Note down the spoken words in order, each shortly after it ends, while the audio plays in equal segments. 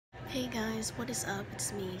Hey guys, what is up?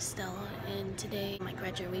 It's me, Stella, and today my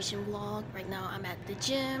graduation vlog. Right now I'm at the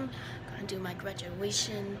gym, gonna do my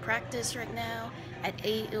graduation practice right now. At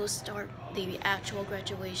 8 it will start the actual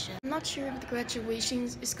graduation. I'm not sure if the graduation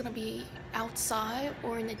is gonna be outside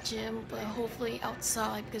or in the gym, but hopefully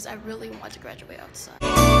outside because I really want to graduate outside.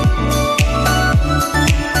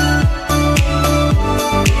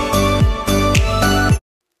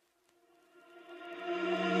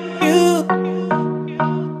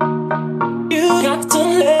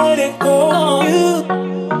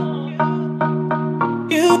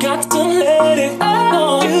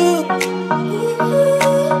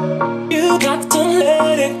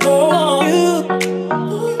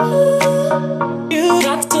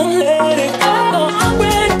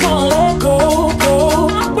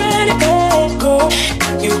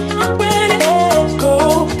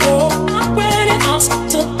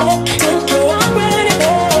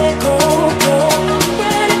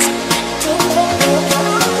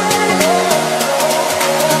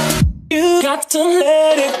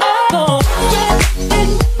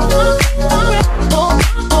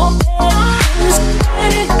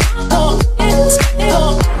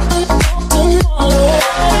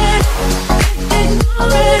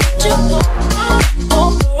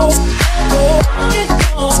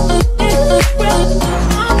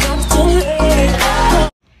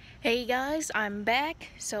 Hey guys, I'm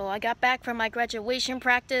back. So I got back from my graduation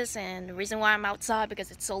practice, and the reason why I'm outside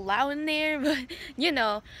because it's so loud in there, but you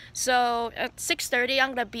know. So at 6:30 I'm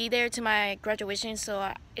gonna be there to my graduation,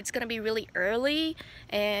 so it's gonna be really early,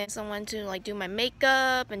 and someone to like do my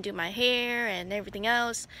makeup and do my hair and everything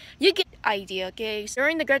else. You get the idea, okay? So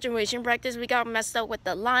during the graduation practice we got messed up with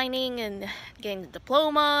the lining and getting the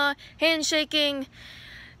diploma, handshaking.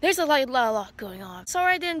 There's a lot going on.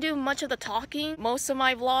 Sorry I didn't do much of the talking most of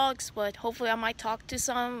my vlogs, but hopefully I might talk to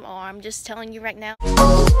some, or I'm just telling you right now.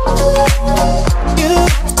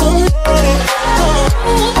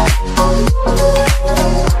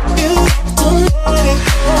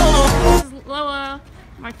 This is Lola,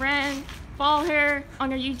 my friend. Follow her on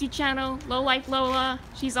her YouTube channel, Low Life Lola.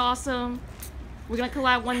 She's awesome. We're gonna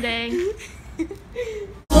collab one day. To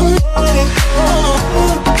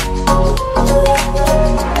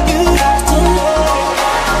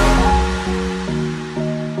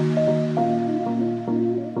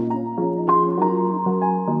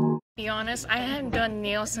be honest, I haven't done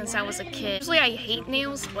nails since I was a kid. Usually I hate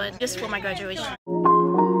nails, but just for my graduation.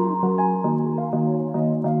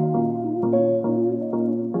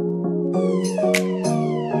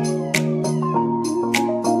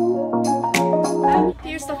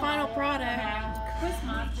 Here's the final product.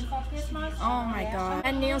 Oh my god. I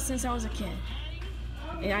had nails since I was a kid.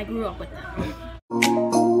 And I grew up with them.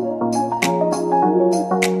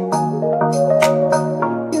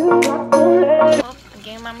 Oh, I'm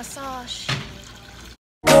getting my massage.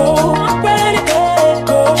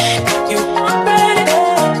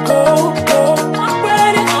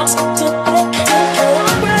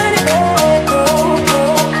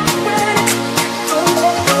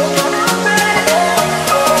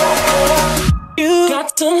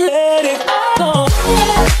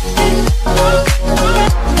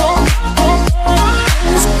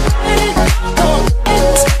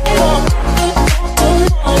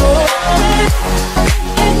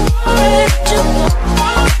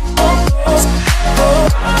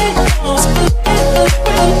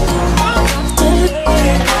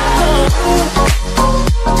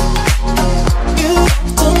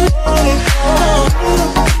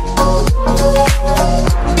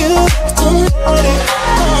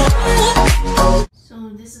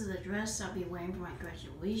 I'll be wearing for my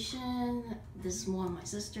graduation. This is one of my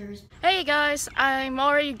sisters. Hey guys, I'm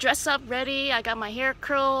already dressed up, ready. I got my hair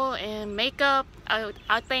curl and makeup. I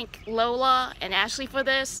thank Lola and Ashley for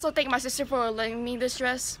this. So thank my sister for letting me this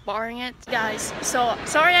dress, borrowing it. Guys, so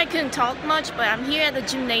sorry I couldn't talk much, but I'm here at the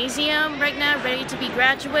gymnasium right now, ready to be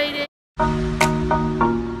graduated.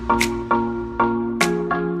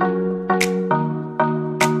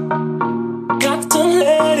 Got to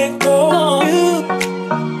let it go.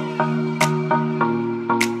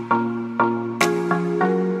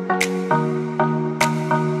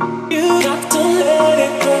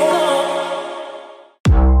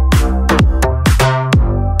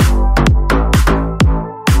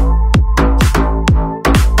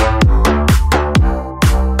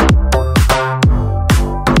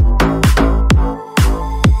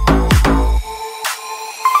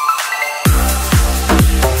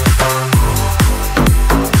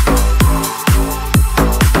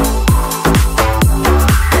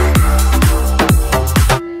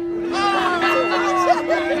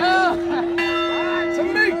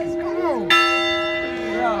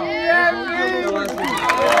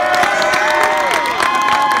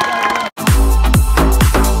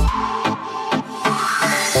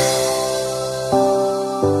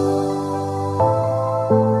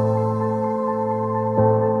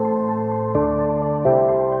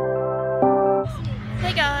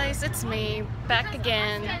 it's me back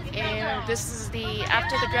again, and this is the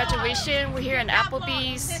after the graduation. We're here in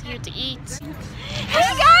Applebee's here to eat.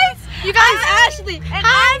 Hey guys, I'm Ashley, and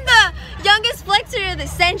I'm the youngest flexor of the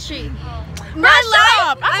century. I'm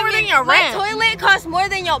more than your rent. My toilet costs more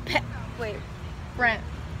than your Rent.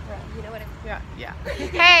 You know what I mean? Yeah.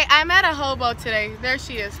 Hey, I met a hobo today. There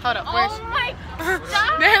she is. Hold up. Where's Oh my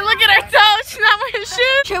There, look at her toes. She's not wearing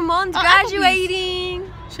shoes. Tremon's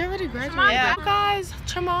graduating. She already graduated. Yeah. Guys,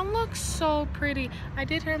 Tremon looks so pretty. I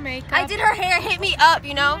did her makeup. I did her hair. Hit me up,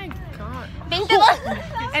 you know. Oh my god.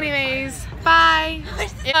 Anyways, Anyways, bye.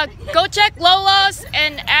 Go check Lola's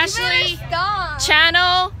and Ashley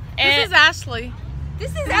channel. This is Ashley.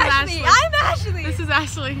 This is Ashley. Ashley. I'm Ashley. This is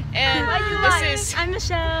Ashley. And this is I'm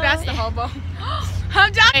Michelle. That's the hobo.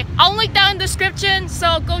 I'm done. I'll link down in the description,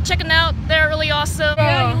 so go check them out. They're really awesome.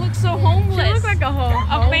 Yeah, you look so homeless. She looks like a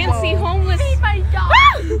hobo. A fancy homeless. Oh my god.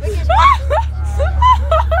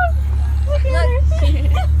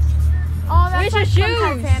 Oh, that's Where's your like shoes?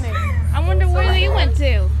 from Titanic. I wonder where they went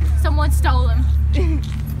to. Someone stole them.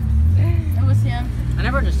 It was him. I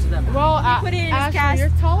never understood that. Well, put it in his Ashley, cast. you're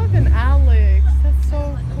taller than Alex. That's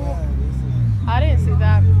so cool. I didn't see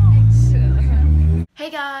that. Hey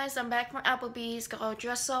guys, I'm back from Applebee's. Got all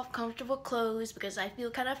dressed up, comfortable clothes because I feel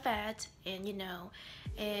kind of fat, and you know,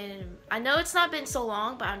 and I know it's not been so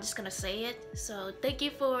long, but I'm just gonna say it. So thank you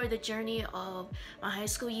for the journey of my high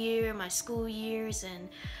school year, my school years, and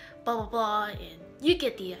blah blah blah, and you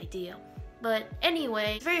get the idea. But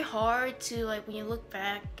anyway, it's very hard to, like, when you look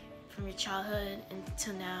back from your childhood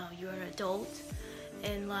until now, you're an adult,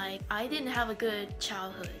 and like, I didn't have a good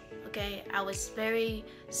childhood. Okay, I was very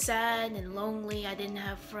sad and lonely. I didn't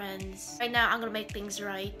have friends. Right now, I'm gonna make things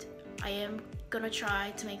right. I am gonna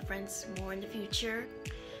try to make friends more in the future.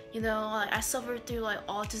 You know, I suffered through like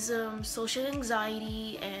autism, social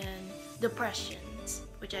anxiety, and depressions,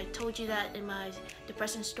 which I told you that in my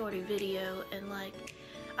depression story video. And like,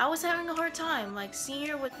 I was having a hard time, like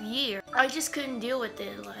senior year. I just couldn't deal with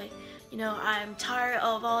it. Like, you know, I'm tired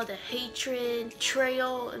of all the hatred,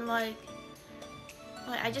 betrayal, and like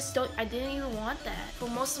I didn't even want that. For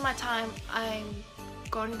most of my time, I'm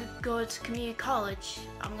going to go to community college.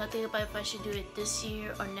 I'm gonna think about if I should do it this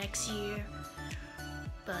year or next year,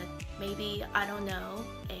 but maybe, I don't know.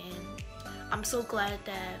 And I'm so glad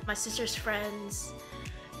that my sister's friends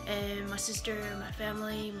and my sister, my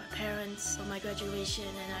family, my parents for my graduation,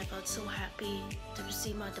 and I felt so happy to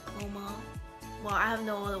receive my diploma. Well, I have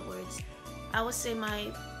no other words. I would say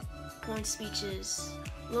my point speech is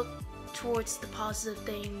look towards the positive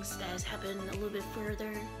things that has happened a little bit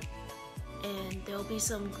further, and there'll be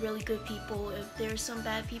some really good people. If there's some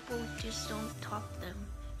bad people, just don't talk to them.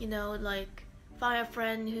 You know, like, find a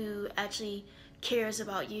friend who actually cares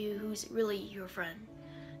about you, who's really your friend,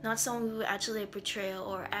 not someone who actually betray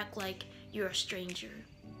or act like you're a stranger,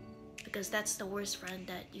 because that's the worst friend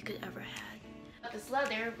that you could ever have. This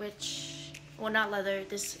leather, which, well, not leather,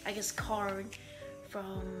 this, I guess, card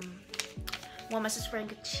from one my sister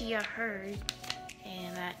friend Chia heard,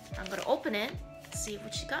 and I'm gonna open it, see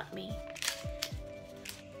what she got me.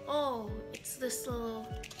 Oh, it's this little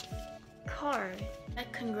card.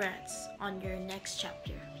 Congrats on your next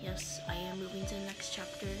chapter. Yes, I am moving to the next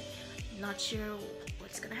chapter. Not sure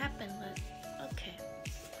what's gonna happen, but okay.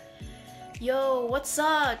 Yo, what's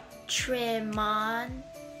up, Tremon?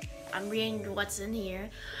 I'm reading what's in here.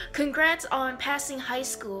 Congrats on passing high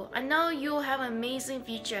school. I know you'll have an amazing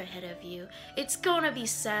future ahead of you. It's gonna be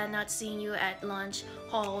sad not seeing you at lunch,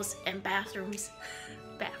 halls, and bathrooms.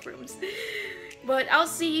 But I'll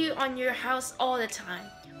see you on your house all the time.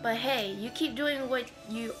 But hey, you keep doing what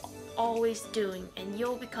you always doing, and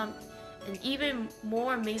you'll become an even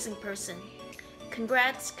more amazing person.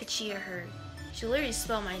 Congrats, Kachia Heard. She literally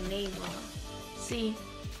spelled my name wrong. See,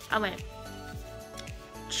 I went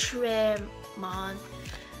Tremon.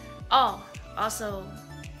 Oh, also,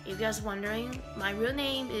 if you guys are wondering, my real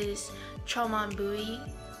name is Tremon Bui,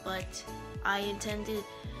 but I intended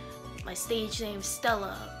my stage name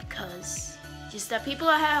Stella because just that people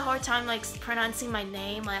have a hard time like pronouncing my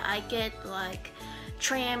name. Like, I get like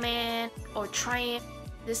Traman or Tram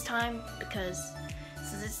this time, because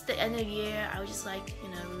since it's the end of the year, I was just like, you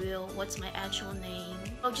know, real, what's my actual name?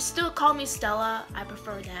 Oh, just still call me Stella. I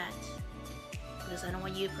prefer that, because I don't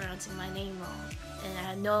want you pronouncing my name wrong. And I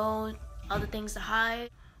have no other things to hide.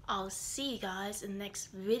 I'll see you guys in the next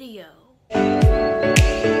video.